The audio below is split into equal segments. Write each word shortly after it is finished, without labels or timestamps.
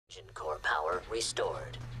Engine core power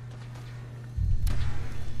restored.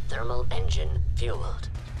 Thermal engine fueled,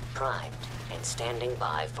 primed, and standing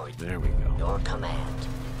by for There we go. your command.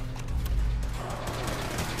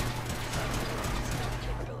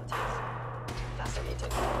 Capabilities.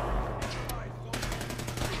 Fascinating.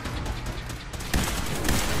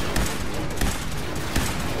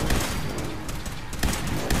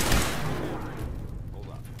 Hold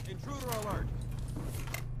up. Intruder alert!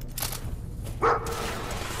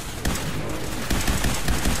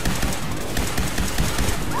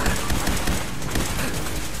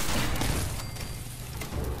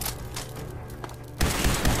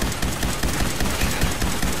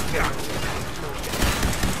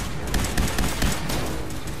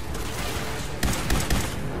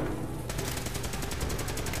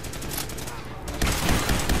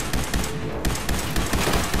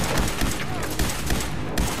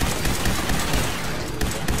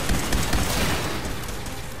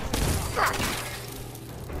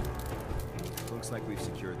 Looks like we've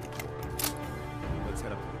secured the door. Let's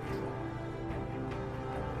head up to the control.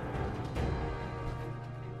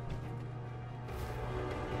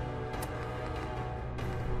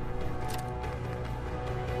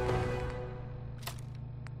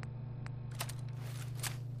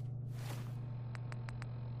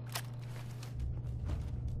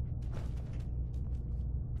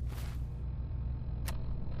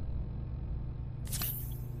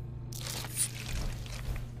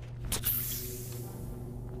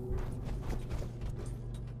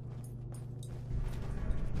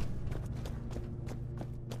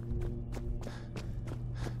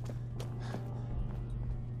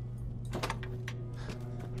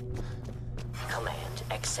 Command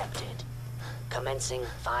accepted. Commencing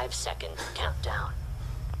 5-second countdown.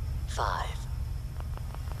 5,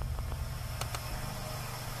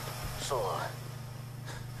 4,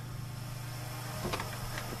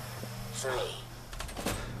 3,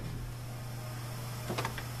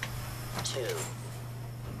 2,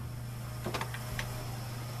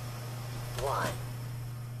 1.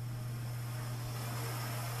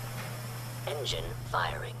 Engine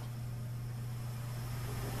firing.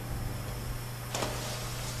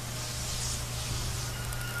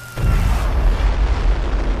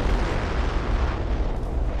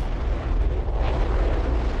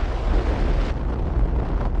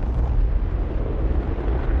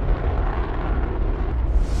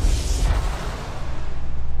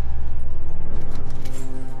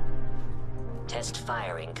 Test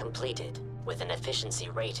firing completed with an efficiency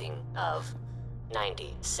rating of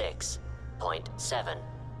 96.7%.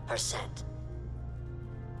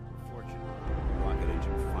 Fortunately, the rocket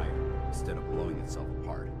engine fired instead of blowing itself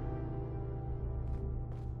apart.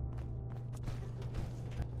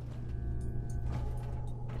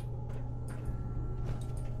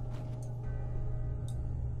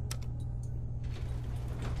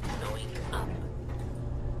 Going up.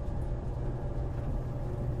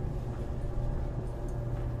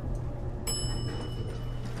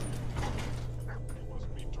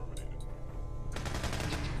 Must be terminated.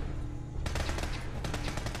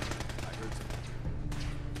 I heard something.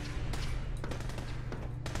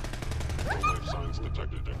 Life signs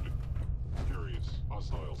detected. Curious.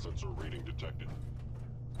 Hostile sensor reading detected.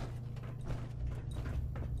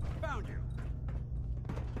 Found you!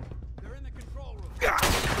 They're in the control room.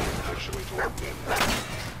 Actuator damaged.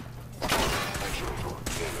 Actuator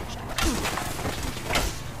damaged.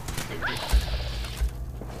 Thank you.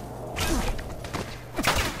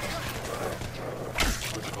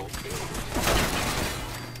 Critical failure.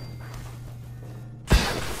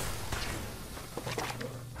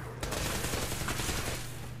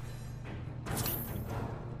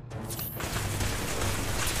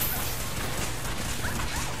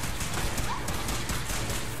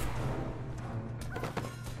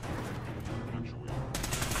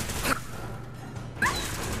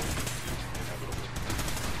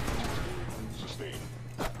 Sustained.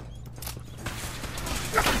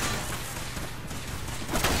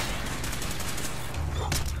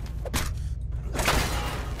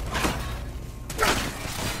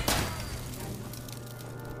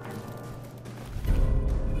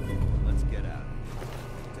 Let's get out.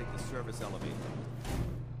 Take the service elevator.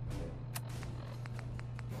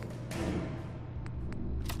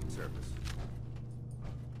 Service.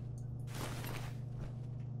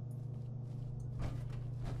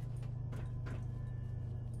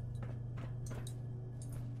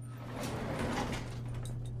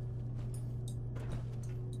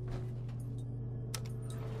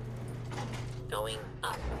 Going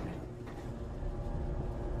up.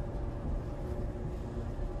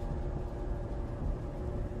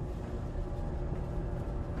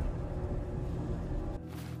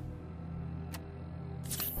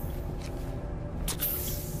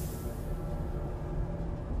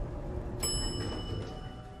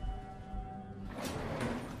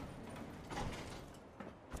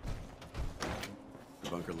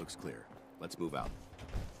 bunker looks clear. Let's move out.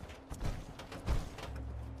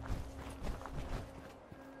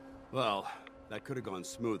 Well, that could have gone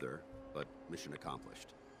smoother, but mission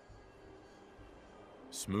accomplished.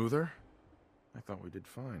 Smoother? I thought we did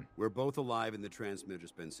fine. We're both alive and the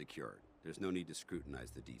transmitter's been secured. There's no need to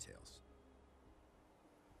scrutinize the details.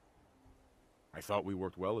 I thought we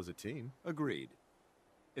worked well as a team. Agreed.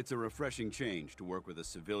 It's a refreshing change to work with a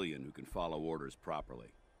civilian who can follow orders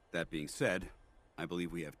properly. That being said, I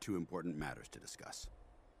believe we have two important matters to discuss.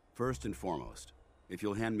 First and foremost, if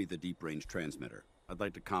you'll hand me the deep-range transmitter, I'd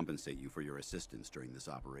like to compensate you for your assistance during this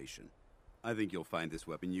operation. I think you'll find this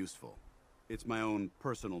weapon useful. It's my own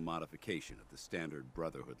personal modification of the standard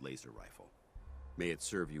Brotherhood laser rifle. May it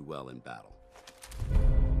serve you well in battle.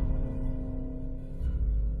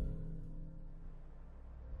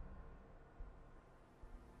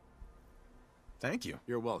 Thank you.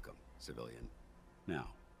 You're welcome, civilian. Now,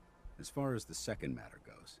 as far as the second matter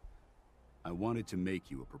goes, I wanted to make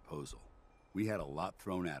you a proposal. We had a lot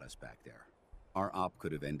thrown at us back there. Our op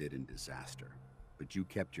could have ended in disaster, but you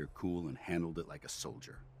kept your cool and handled it like a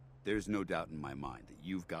soldier. There's no doubt in my mind that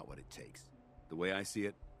you've got what it takes. The way I see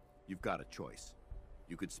it, you've got a choice.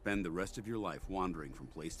 You could spend the rest of your life wandering from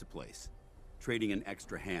place to place, trading an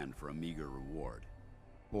extra hand for a meager reward.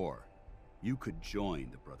 Or, you could join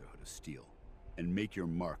the Brotherhood of Steel and make your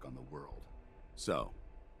mark on the world. So,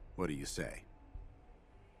 what do you say?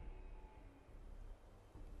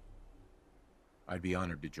 I'd be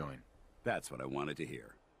honored to join. That's what I wanted to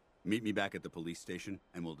hear. Meet me back at the police station,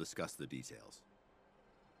 and we'll discuss the details.